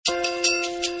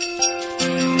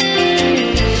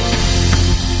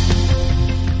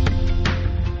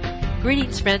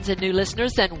Greetings, friends and new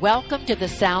listeners, and welcome to the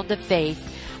Sound of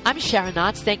Faith. I'm Sharon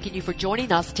Knotts, thanking you for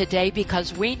joining us today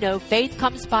because we know faith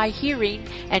comes by hearing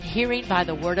and hearing by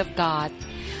the Word of God.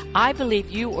 I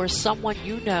believe you or someone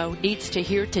you know needs to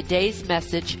hear today's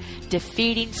message,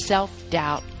 Defeating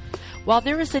Self-Doubt. While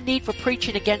there is a need for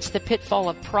preaching against the pitfall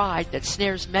of pride that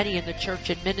snares many in the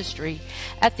church and ministry,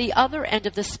 at the other end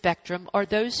of the spectrum are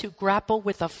those who grapple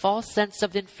with a false sense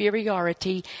of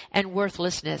inferiority and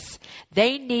worthlessness.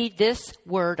 They need this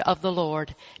word of the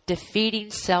Lord, defeating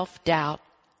self-doubt.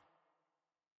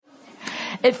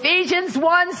 Ephesians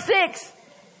 1:6,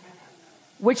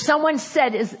 which someone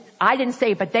said is, I didn't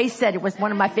say it, but they said it was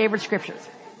one of my favorite scriptures.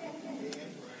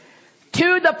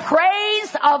 To the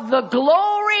praise of the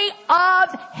glory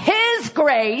of His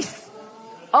grace.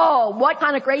 Oh, what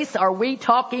kind of grace are we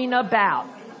talking about?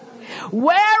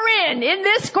 Wherein, in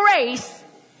this grace,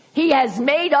 He has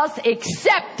made us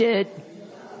accepted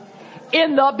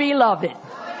in the beloved.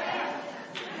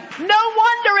 No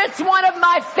wonder it's one of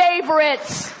my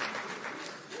favorites.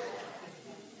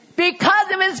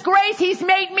 Because of His grace, He's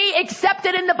made me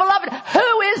accepted in the beloved.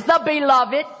 Who is the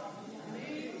beloved?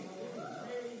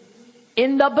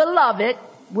 In the beloved,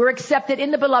 we're accepted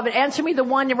in the beloved. Answer me the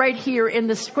one right here in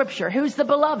the scripture. Who's the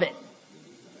beloved?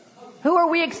 Who are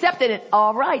we accepted in?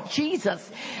 All right, Jesus.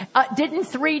 Didn't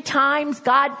 3 times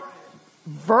God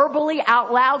verbally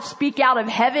out loud speak out of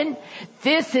heaven,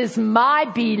 "This is my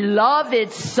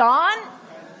beloved Son,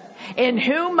 in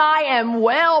whom I am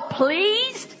well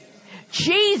pleased"?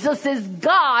 Jesus is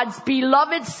God's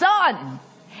beloved Son.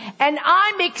 And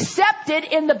I'm accepted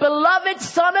in the beloved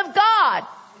Son of God.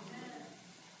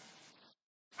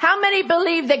 How many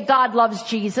believe that God loves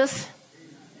Jesus?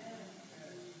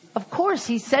 Of course,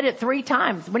 He said it 3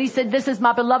 times. When He said, "This is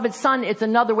my beloved Son," it's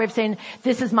another way of saying,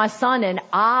 "This is my Son and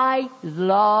I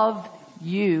love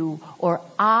you," or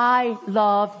 "I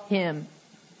love Him."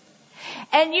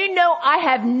 And you know, I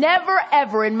have never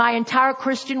ever in my entire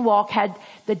Christian walk had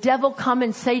the devil come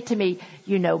and say to me,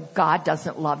 "You know, God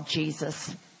doesn't love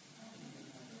Jesus."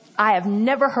 I have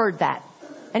never heard that.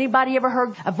 Anybody ever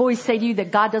heard a voice say to you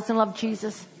that God doesn't love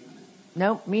Jesus?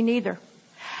 No, me neither.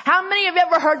 How many have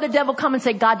ever heard the devil come and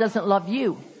say God doesn't love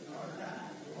you?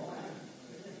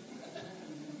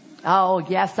 Oh,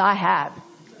 yes, I have.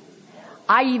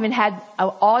 I even had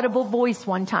an audible voice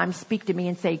one time speak to me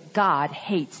and say, "God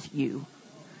hates you."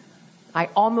 I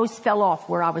almost fell off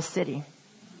where I was sitting.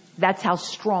 That's how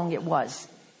strong it was.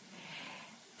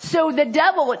 So the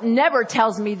devil never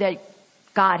tells me that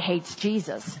God hates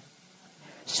Jesus.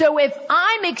 So if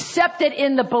I'm accepted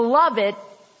in the beloved,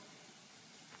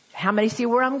 how many see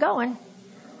where I'm going?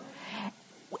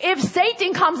 If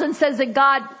Satan comes and says that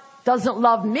God doesn't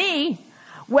love me,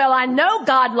 well, I know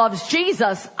God loves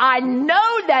Jesus. I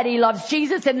know that He loves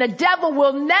Jesus, and the devil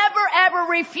will never ever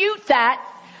refute that.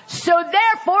 So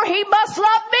therefore, he must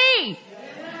love me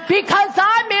because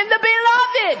I'm in the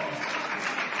beloved.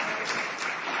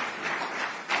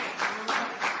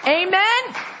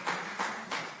 Amen?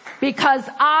 Because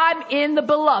I'm in the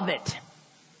beloved.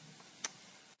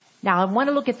 Now, I want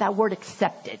to look at that word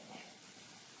accepted.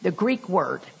 The Greek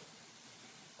word,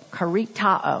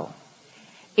 karitao.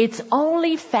 It's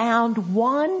only found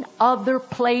one other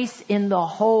place in the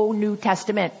whole New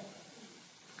Testament.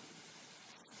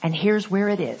 And here's where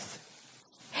it is.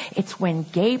 It's when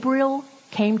Gabriel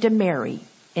came to Mary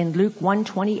in Luke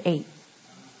 1:28.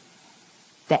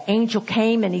 The angel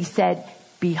came and he said,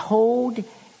 "Behold,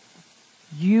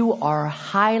 you are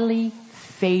highly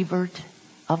favored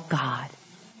of God."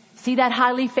 See that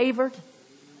highly favored?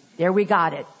 There we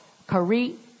got it.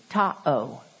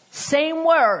 Karitao. Same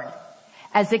word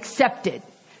as accepted.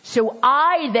 So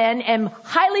I then am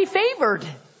highly favored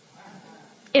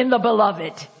in the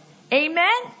beloved.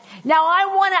 Amen? Now I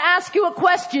want to ask you a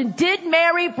question. Did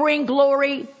Mary bring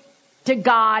glory to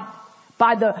God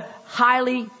by the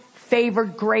highly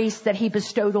favored grace that He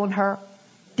bestowed on her?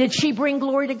 Did she bring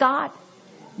glory to God?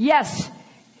 Yes.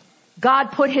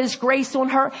 God put His grace on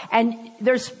her, and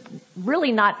there's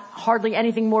really not hardly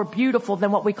anything more beautiful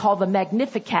than what we call the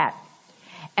Magnificat.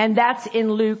 And that's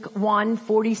in Luke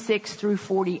 1:46 through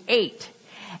 48.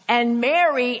 And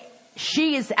Mary,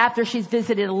 she is, after she's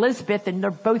visited Elizabeth, and they're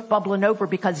both bubbling over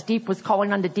because deep was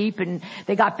calling unto deep, and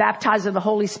they got baptized in the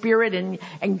Holy Spirit, and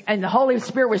the Holy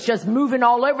Spirit was just moving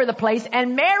all over the place.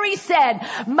 And Mary said,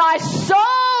 "My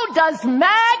soul does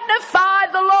magnify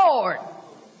the Lord,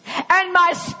 and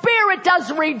my spirit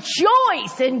does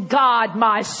rejoice in God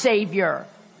my Savior.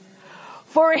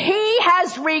 For He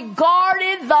has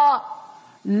regarded the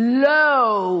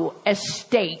low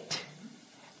estate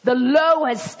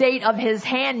of His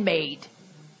handmaid.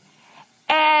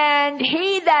 And And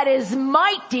he that is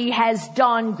mighty has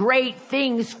done great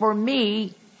things for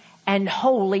me, and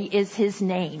holy is his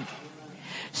name.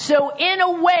 So in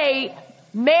a way,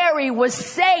 Mary was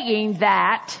saying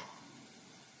that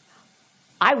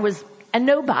I was a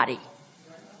nobody.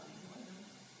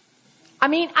 I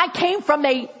mean, I came from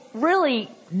a really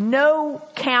no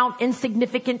count,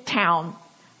 insignificant town.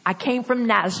 I came from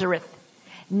Nazareth.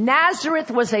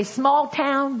 Nazareth was a small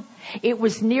town. It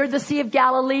was near the Sea of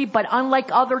Galilee, but unlike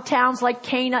other towns like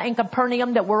Cana and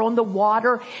Capernaum that were on the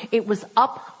water, it was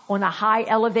up on a high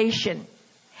elevation.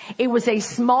 It was a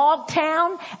small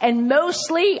town and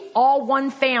mostly all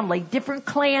one family, different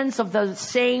clans of the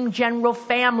same general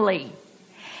family.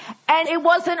 And it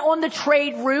wasn't on the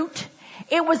trade route.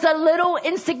 It was a little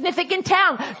insignificant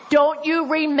town. Don't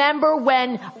you remember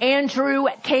when Andrew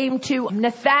came to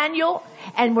Nathanael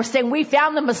and were saying, we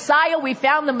found the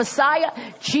Messiah,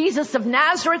 Jesus of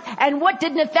Nazareth. And what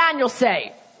did Nathanael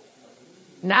say?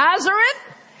 Nazareth?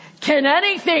 Can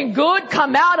anything good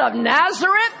come out of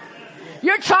Nazareth?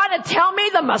 You're trying to tell me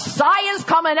the Messiah's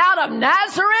coming out of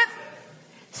Nazareth?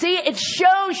 See, it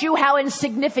shows you how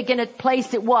insignificant a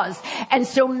place it was. And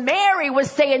so Mary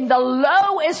was saying the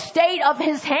low estate of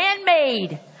his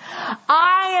handmaid.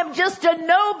 I am just a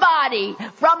nobody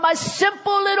from a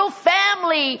simple little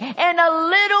family in a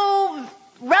little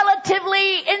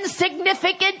relatively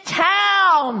insignificant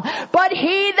town. But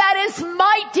he that is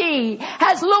mighty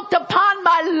has looked upon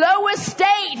my low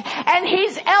estate, and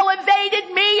he's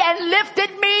elevated me and lifted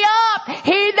me up.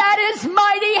 He that is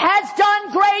mighty has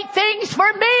done great things for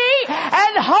me,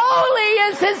 and holy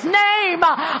is his name.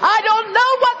 I don't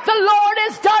know what the Lord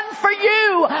has done for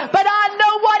you, but I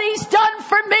know what he's done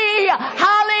for me.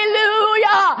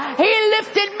 Hallelujah. He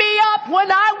lifted me up when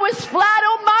I was flat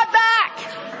on my back.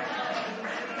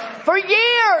 For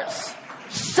years,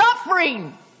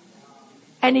 suffering.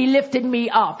 And he lifted me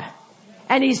up.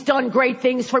 And he's done great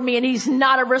things for me. And he's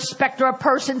not a respecter of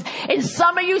persons. And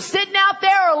some of you sitting out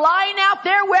there or lying out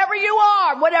there, wherever you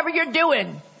are, whatever you're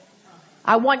doing,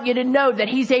 I want you to know that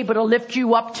he's able to lift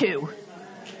you up too.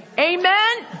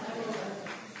 Amen?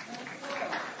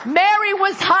 Mary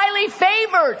was highly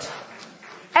favored.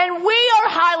 And we are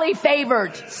highly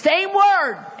favored. Same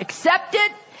word.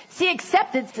 Accepted. See,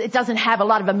 acceptance, it doesn't have a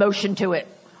lot of emotion to it.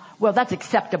 Well, that's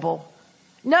acceptable.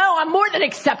 No, I'm more than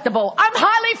acceptable. I'm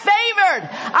highly favored.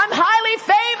 I'm highly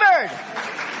favored.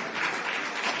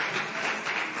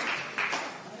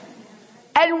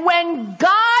 And when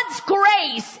God's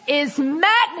grace is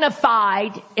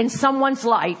magnified in someone's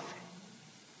life,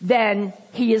 then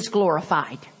he is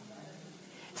glorified.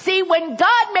 See, when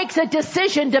God makes a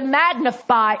decision to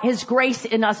magnify his grace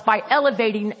in us by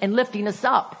elevating and lifting us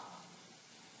up,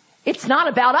 it's not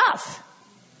about us.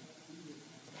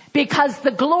 Because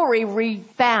the glory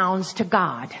rebounds to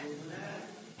God.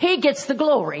 He gets the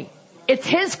glory. It's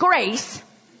his grace.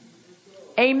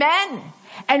 Amen.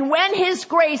 And when his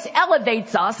grace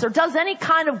elevates us or does any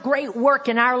kind of great work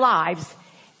in our lives,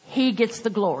 he gets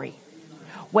the glory.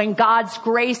 When God's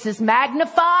grace is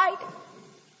magnified,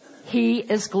 he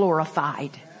is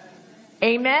glorified.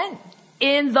 Amen.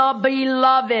 In the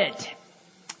beloved.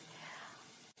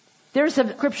 There's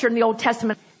a scripture in the Old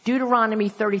Testament, Deuteronomy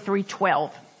 33:12.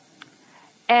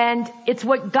 And it's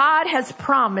what God has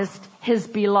promised his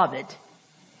beloved.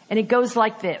 And it goes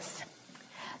like this.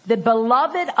 The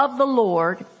beloved of the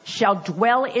Lord shall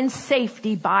dwell in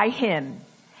safety by him,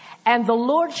 and the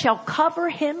Lord shall cover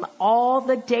him all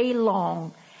the day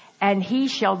long, and he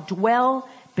shall dwell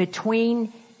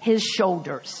between his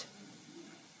shoulders.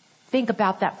 Think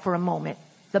about that for a moment.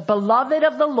 The beloved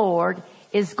of the Lord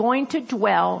is going to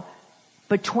dwell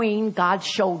between God's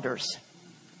shoulders.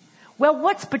 Well,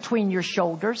 what's between your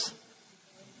shoulders?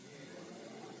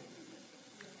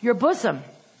 Your bosom.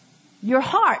 Your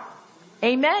heart.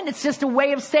 Amen. It's just a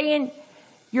way of saying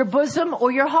your bosom or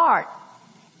your heart.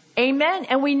 Amen.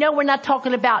 And we know we're not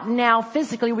talking about now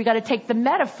physically. We got to take the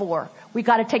metaphor. We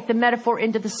got to take the metaphor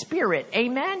into the spirit.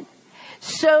 Amen.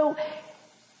 So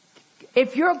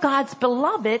if you're God's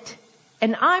beloved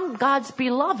and I'm God's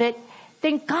beloved,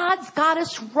 then God's got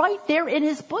us right there in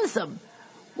his bosom.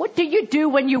 What do you do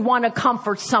when you want to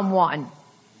comfort someone?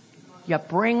 You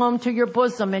bring them to your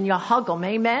bosom and you hug them.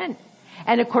 Amen.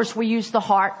 And of course we use the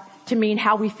heart to mean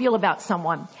how we feel about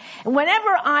someone. And whenever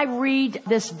I read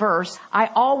this verse, I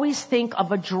always think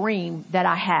of a dream that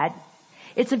I had.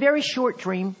 It's a very short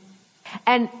dream.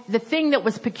 And the thing that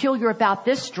was peculiar about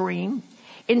this dream,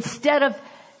 instead of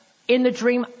in the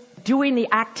dream doing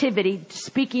the activity,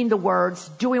 speaking the words,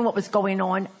 doing what was going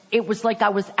on, it was like I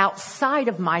was outside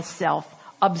of myself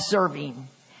observing.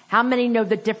 How many know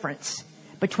the difference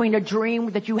between a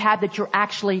dream that you have that you're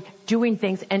actually doing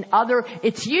things and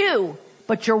it's you,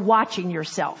 but you're watching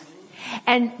yourself.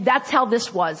 And that's how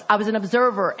this was. I was an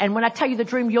observer. And when I tell you the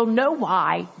dream, you'll know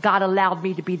why God allowed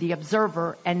me to be the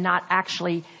observer and not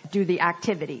actually do the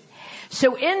activity.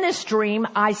 So in this dream,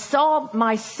 I saw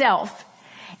myself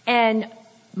and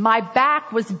my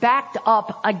back was backed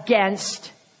up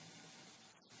against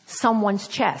someone's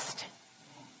chest.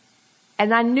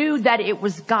 And I knew that it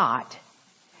was God.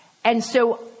 And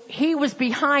so he was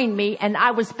behind me and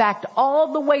I was backed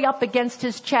all the way up against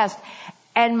his chest.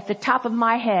 And the top of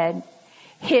my head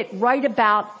hit right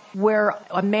about where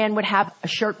a man would have a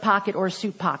shirt pocket or a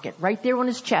suit pocket, right there on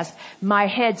his chest. My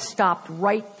head stopped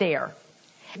right there,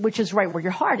 which is right where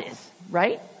your heart is,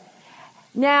 right?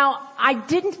 Now, I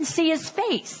didn't see his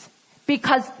face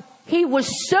because he was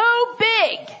so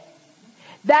big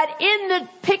that in the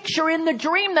picture, in the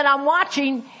dream that I'm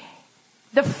watching,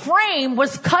 the frame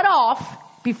was cut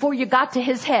off before you got to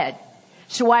his head.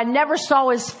 So I never saw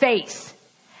his face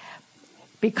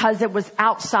because it was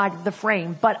outside of the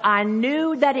frame. But I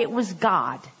knew that it was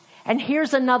God. And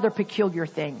here's another peculiar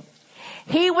thing.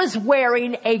 He was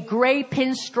wearing a gray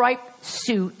pinstripe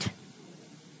suit,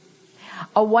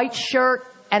 a white shirt,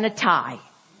 and a tie.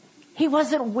 He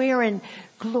wasn't wearing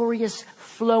glorious,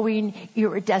 flowing,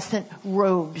 iridescent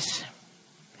robes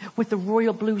with a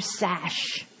royal blue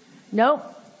sash. Nope.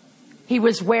 He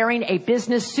was wearing a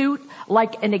business suit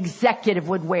like an executive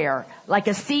would wear, like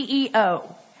a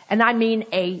CEO. And I mean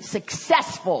a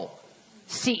successful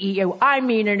CEO. I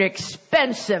mean an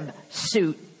expensive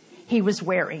suit he was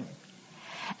wearing.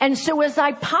 And so as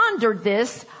I pondered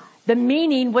this, the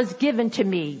meaning was given to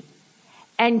me.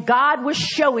 And God was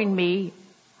showing me,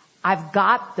 I've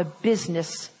got the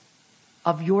business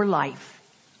of your life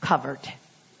covered.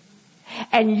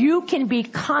 And you can be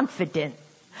confident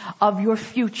of your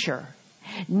future,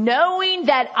 knowing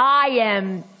that I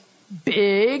am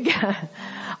big,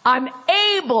 I'm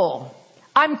able,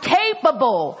 I'm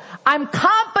capable, I'm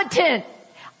competent,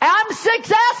 I'm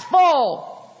successful.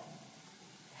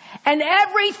 And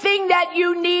everything that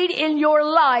you need in your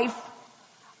life,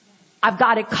 I've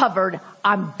got it covered.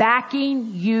 I'm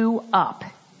backing you up.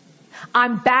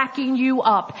 I'm backing you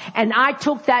up. And I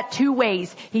took that two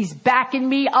ways. He's backing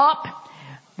me up.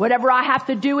 Whatever I have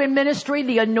to do in ministry,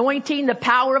 the anointing, the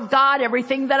power of God,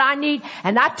 everything that I need.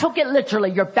 And I took it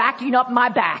literally. You're backing up my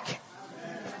back.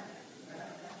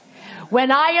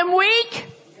 When I am weak,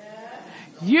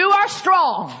 you are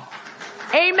strong.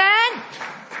 Amen.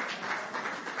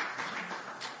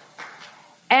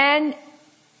 And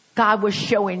God was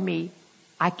showing me,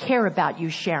 I care about you,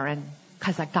 Sharon,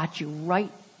 because I got you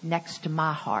right next to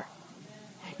my heart.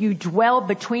 You dwell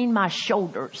between my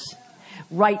shoulders,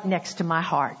 right next to my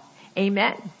heart.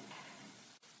 Amen.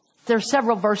 There are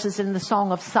several verses in the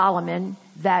Song of Solomon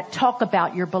that talk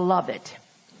about your beloved.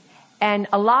 And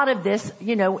a lot of this,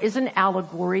 is an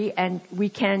allegory, and we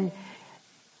can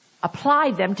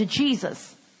apply them to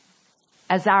Jesus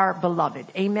as our beloved.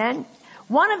 Amen.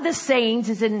 One of the sayings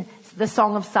is in the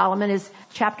Song of Solomon is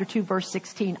chapter 2, verse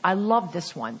 16. I love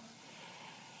this one.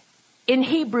 In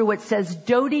Hebrew, it says,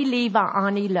 Dodi li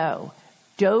va'ani lo.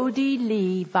 Dodi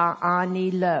li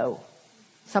va'ani lo.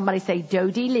 Somebody say,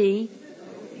 Dodi li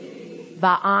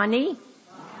va'ani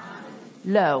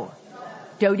lo.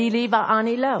 Dodi li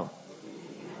va'ani lo.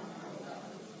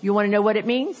 You want to know what it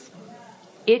means?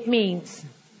 It means,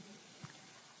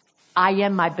 I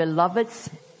am my beloved's,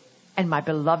 and my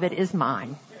beloved is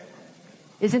mine.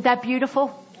 Isn't that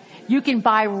beautiful? You can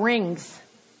buy rings.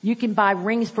 You can buy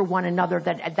rings for one another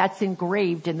that's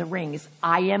engraved in the rings.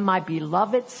 I am my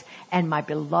beloved's and my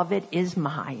beloved is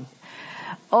mine.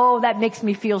 Oh, that makes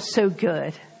me feel so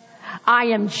good. I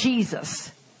am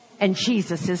Jesus and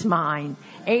Jesus is mine.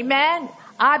 Amen.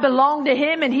 I belong to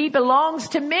him and he belongs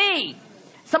to me.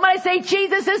 Somebody say,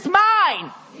 Jesus is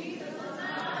mine. Jesus is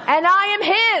mine. And I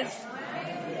am his.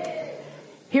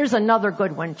 Here's another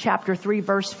good one. Chapter 3,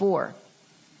 verse 4.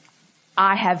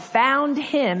 I have found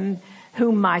him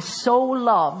whom my soul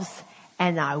loves,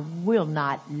 and I will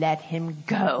not let him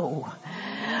go.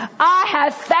 I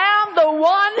have found the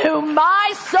one whom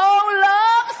my soul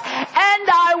loves, and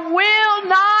I will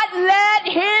not let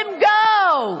him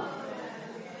go.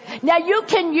 Now you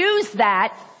can use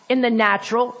that in the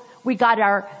natural. We got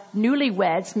our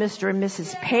newlyweds, Mr. and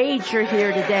Mrs. Page, are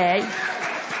here today.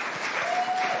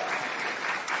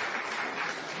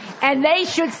 And they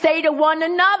should say to one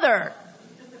another,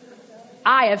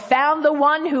 I have found the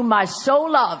one whom my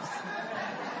soul loves,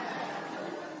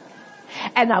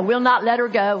 and I will not let her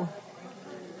go.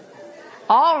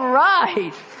 All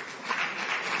right.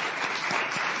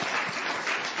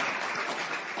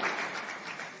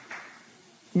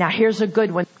 Now here's a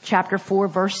good one. Chapter 4,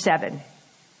 verse 7.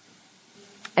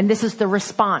 And this is the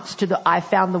response to the, I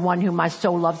found the one whom my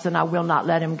soul loves and I will not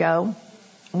let him go.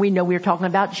 We know we're talking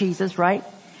about Jesus, right?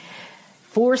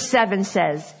 4:7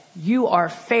 says, you are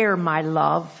fair, my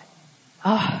love.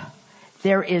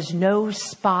 There is no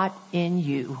spot in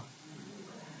you.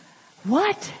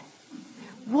 What?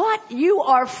 What? You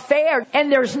are fair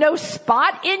and there's no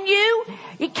spot in you?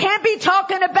 He can't be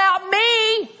talking about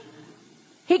me.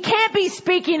 He can't be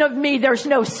speaking of me. There's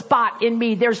no spot in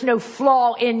me. There's no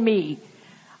flaw in me.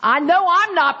 I know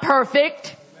I'm not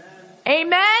perfect.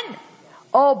 Amen.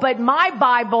 Oh, but my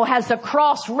Bible has a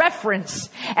cross-reference.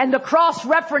 And the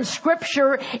cross-reference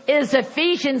scripture is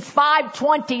Ephesians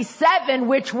 5:27,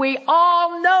 which we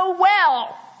all know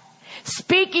well.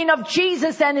 Speaking of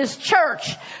Jesus and his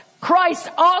church, Christ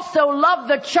also loved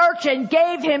the church and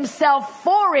gave himself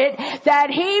for it, that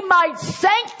he might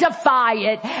sanctify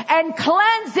it and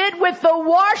cleanse it with the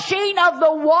washing of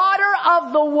the water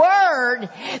of the word,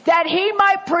 that he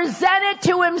might present it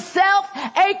to himself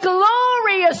a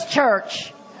glorious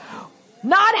church,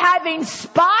 not having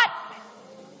spot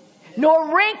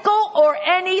nor wrinkle or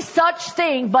any such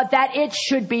thing, but that it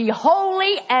should be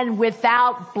holy and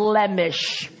without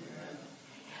blemish.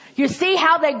 You see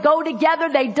how they go together,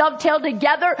 they dovetail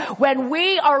together. When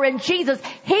we are in Jesus,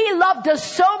 he loved us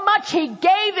so much, he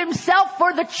gave himself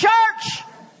for the church.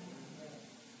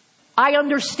 I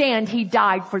understand he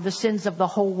died for the sins of the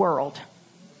whole world.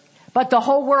 But the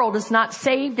whole world is not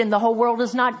saved and the whole world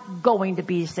is not going to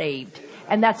be saved.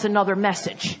 And that's another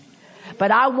message.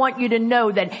 But I want you to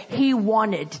know that he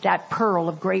wanted that pearl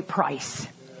of great price.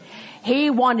 He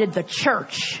wanted the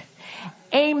church.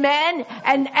 Amen.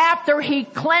 And after he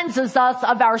cleanses us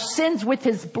of our sins with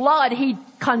his blood, he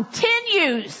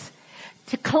continues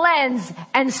to cleanse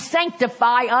and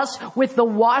sanctify us with the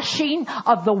washing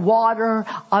of the water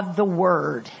of the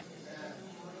word.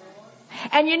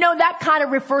 And you know, that kind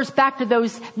of refers back to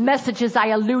those messages I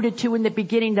alluded to in the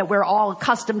beginning that we're all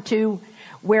accustomed to,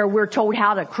 where we're told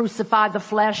how to crucify the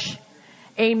flesh.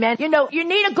 Amen. You know, you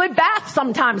need a good bath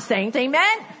sometimes, saints.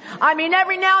 Amen. I mean,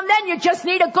 every now and then you just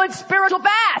need a good spiritual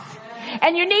bath.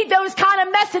 And you need those kind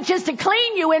of messages to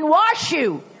clean you and wash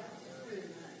you.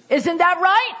 Isn't that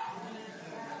right?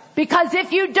 Because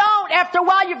if you don't, after a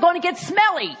while you're going to get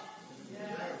smelly.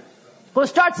 You'll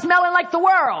start smelling like the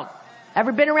world.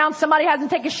 Ever been around somebody who hasn't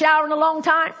taken a shower in a long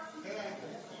time?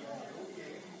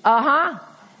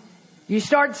 You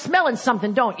start smelling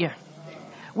something, don't you?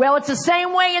 Well, it's the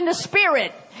same way in the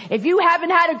spirit. If you haven't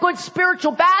had a good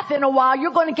spiritual bath in a while,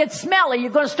 you're going to get smelly.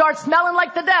 You're going to start smelling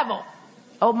like the devil.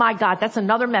 Oh my God, that's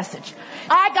another message.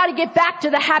 I got to get back to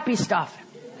the happy stuff.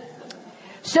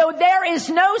 So there is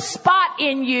no spot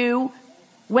in you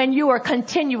when you are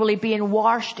continually being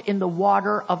washed in the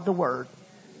water of the word.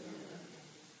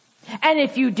 And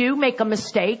if you do make a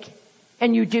mistake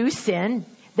and you do sin,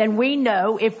 then we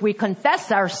know if we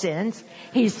confess our sins,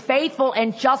 he's faithful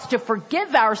and just to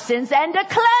forgive our sins and to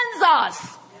cleanse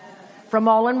us from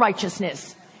all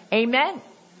unrighteousness. Amen.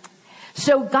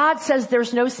 So God says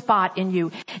there's no spot in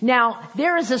you. Now,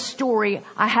 there is a story.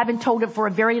 I haven't told it for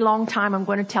a very long time. I'm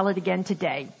going to tell it again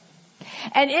today.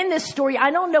 And in this story,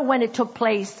 I don't know when it took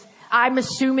place. I'm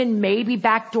assuming maybe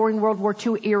back during World War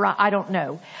II era. I don't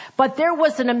know. But there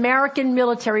was an American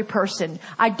military person.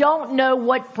 I don't know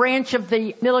what branch of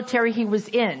the military he was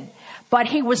in, but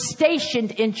he was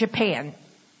stationed in Japan.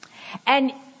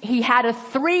 And he had a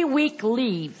 3-week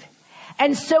leave.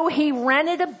 And so he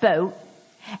rented a boat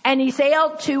and he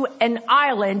sailed to an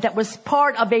island that was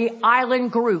part of a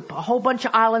island group, a whole bunch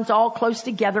of islands all close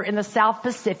together in the South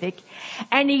Pacific.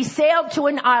 And he sailed to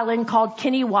an island called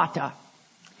Kiniwata.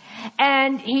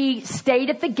 And he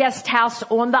stayed at the guest house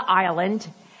on the island.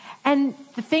 And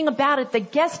the thing about it, the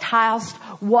guest house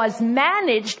was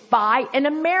managed by an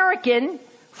American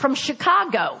from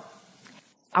Chicago.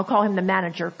 I'll call him the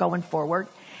manager going forward.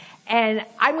 And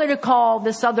I'm going to call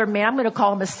this other man, I'm going to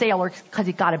call him a sailor because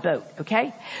he got a boat,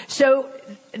 okay? So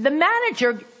the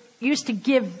manager used to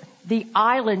give the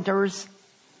islanders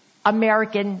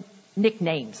American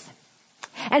nicknames.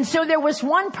 And so there was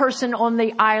one person on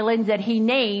the island that he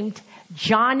named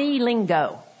Johnny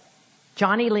Lingo.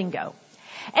 Johnny Lingo.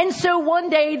 And so one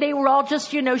day they were all just,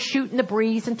 shooting the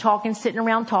breeze and talking, sitting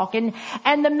around talking.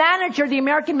 And the manager, the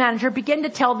American manager, began to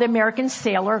tell the American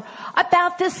sailor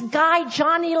about this guy,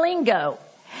 Johnny Lingo.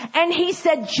 And he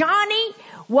said Johnny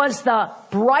was the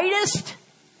brightest,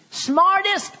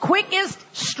 smartest, quickest,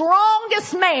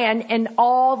 strongest man in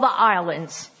all the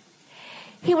islands.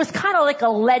 He was kind of like a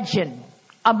legend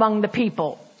among the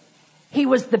people. He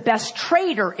was the best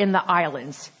trader in the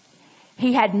islands.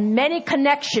 He had many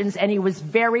connections and he was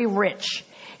very rich.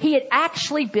 He had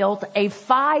actually built a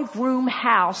 5-room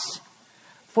house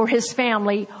for his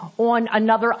family on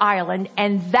another island,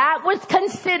 and that was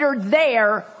considered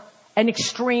there an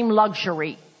extreme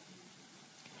luxury.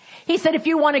 He said, if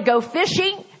you want to go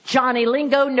fishing, Johnny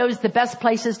Lingo knows the best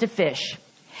places to fish.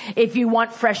 If you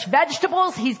want fresh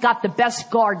vegetables, he's got the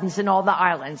best gardens in all the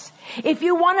islands. If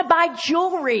you want to buy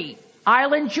jewelry,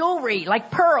 island jewelry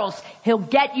like pearls, he'll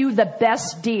get you the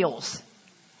best deals.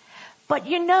 But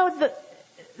you know,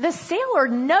 the sailor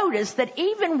noticed that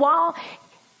even while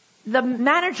the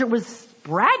manager was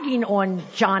bragging on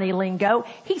Johnny Lingo,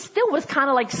 he still was kind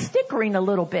of like snickering a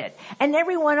little bit. And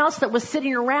everyone else that was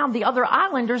sitting around, the other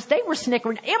islanders, they were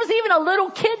snickering. It was even a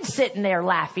little kid sitting there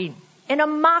laughing in a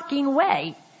mocking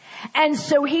way. And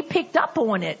so he picked up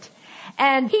on it.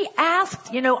 And he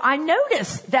asked, I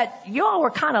noticed that y'all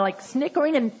were kind of like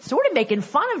snickering and sort of making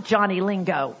fun of Johnny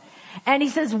Lingo. And he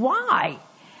says, why?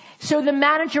 So the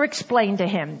manager explained to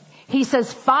him. He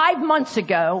says, 5 months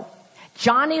ago,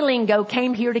 Johnny Lingo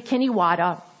came here to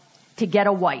Kiniwada to get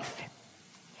a wife.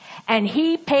 And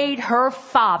he paid her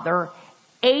father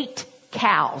 8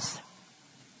 cows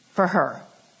for her.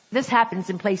 This happens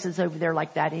in places over there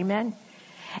like that, amen?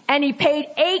 And he paid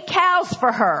 8 cows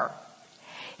for her.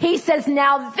 He says,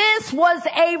 now this was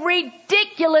a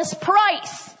ridiculous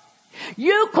price.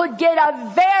 You could get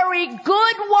a very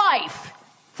good wife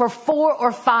for 4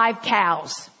 or 5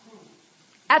 cows.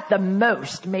 At the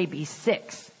most, maybe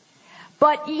 6.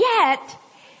 But yet,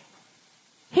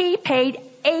 he paid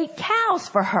 8 cows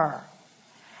for her.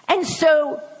 And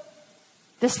so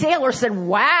the sailor said,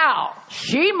 wow,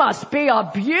 she must be a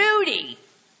beauty.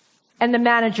 And the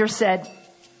manager said,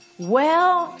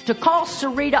 well, to call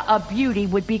Sarita a beauty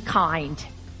would be kind.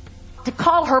 To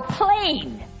call her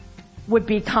plain would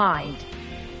be kind.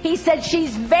 He said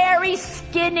she's very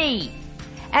skinny.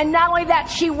 And not only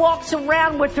that, she walks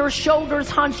around with her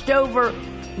shoulders hunched over,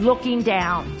 looking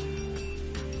down.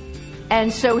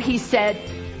 And so he said,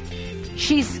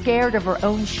 she's scared of her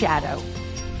own shadow.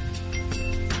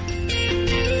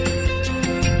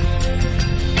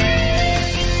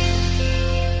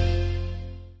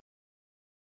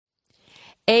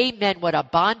 Amen. What a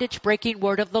bondage-breaking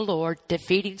word of the Lord,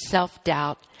 defeating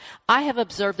self-doubt. I have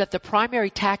observed that the primary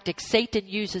tactic Satan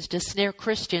uses to snare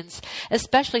Christians,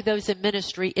 especially those in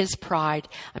ministry, is pride.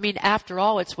 I mean, after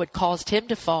all, it's what caused him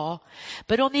to fall.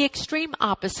 But on the extreme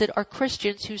opposite are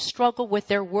Christians who struggle with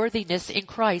their worthiness in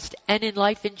Christ and in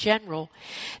life in general.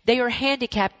 They are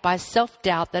handicapped by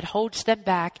self-doubt that holds them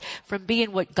back from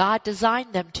being what God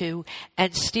designed them to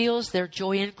and steals their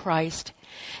joy in Christ.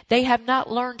 They have not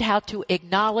learned how to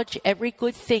acknowledge every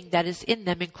good thing that is in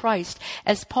them in Christ,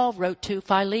 as Paul wrote to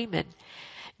Philemon.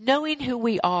 Knowing who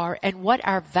we are and what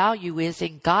our value is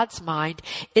in God's mind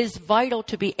is vital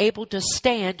to be able to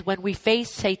stand when we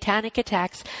face satanic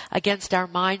attacks against our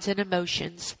minds and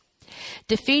emotions.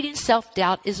 Defeating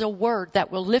self-doubt is a word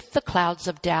that will lift the clouds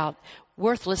of doubt,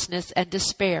 worthlessness, and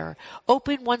despair,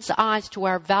 open one's eyes to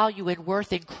our value and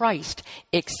worth in Christ,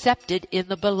 accepted in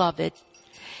the Beloved.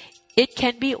 It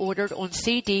can be ordered on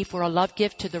CD for a love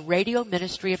gift to the radio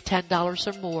ministry of $10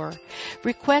 or more.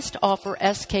 Request offer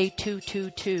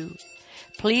SK222.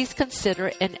 Please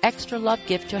consider an extra love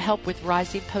gift to help with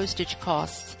rising postage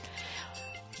costs.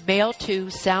 Mail to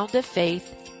Sound of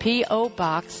Faith, P.O.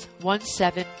 Box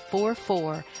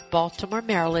 1744, Baltimore,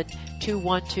 Maryland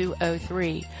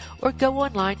 21203. Or go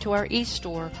online to our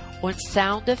e-store on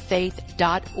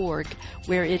soundoffaith.org,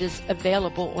 where it is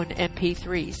available on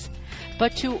MP3s.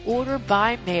 But to order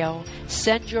by mail,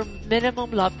 send your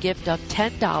minimum love gift of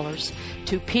 $10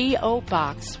 to P.O.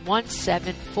 Box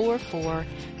 1744,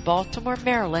 Baltimore,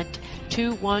 Maryland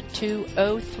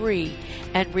 21203,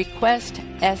 and request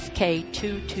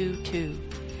SK222.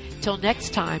 Till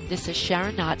next time, this is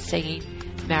Sharon Knott saying,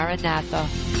 Maranatha.